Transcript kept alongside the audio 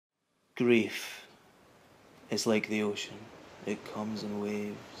Grief is like the ocean. It comes in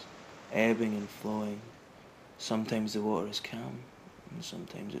waves, ebbing and flowing. Sometimes the water is calm, and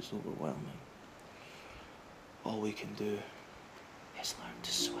sometimes it's overwhelming. All we can do is learn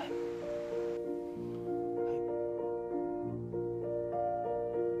to swim.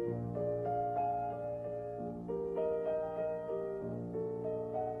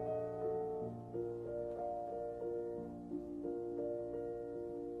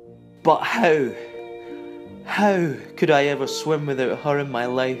 But how? How could I ever swim without her in my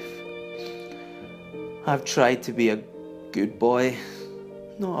life? I've tried to be a good boy,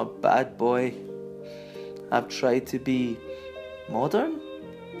 not a bad boy. I've tried to be modern.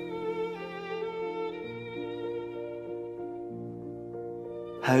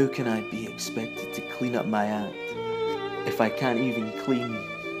 How can I be expected to clean up my act if I can't even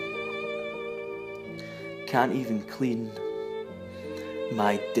clean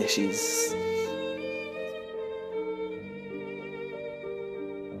my dishes?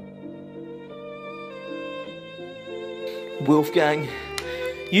 Wolfgang,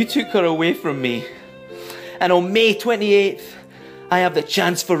 you took her away from me. And on May 28th, I have the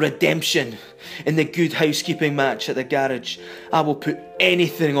chance for redemption in the Good Housekeeping match at the garage. I will put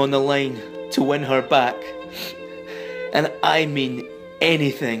anything on the line to win her back. And I mean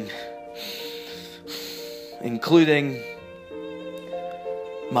anything. Including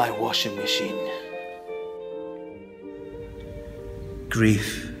my washing machine.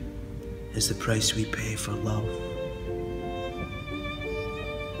 Grief is the price we pay for love.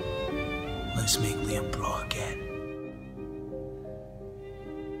 Let's make Liam Bro again.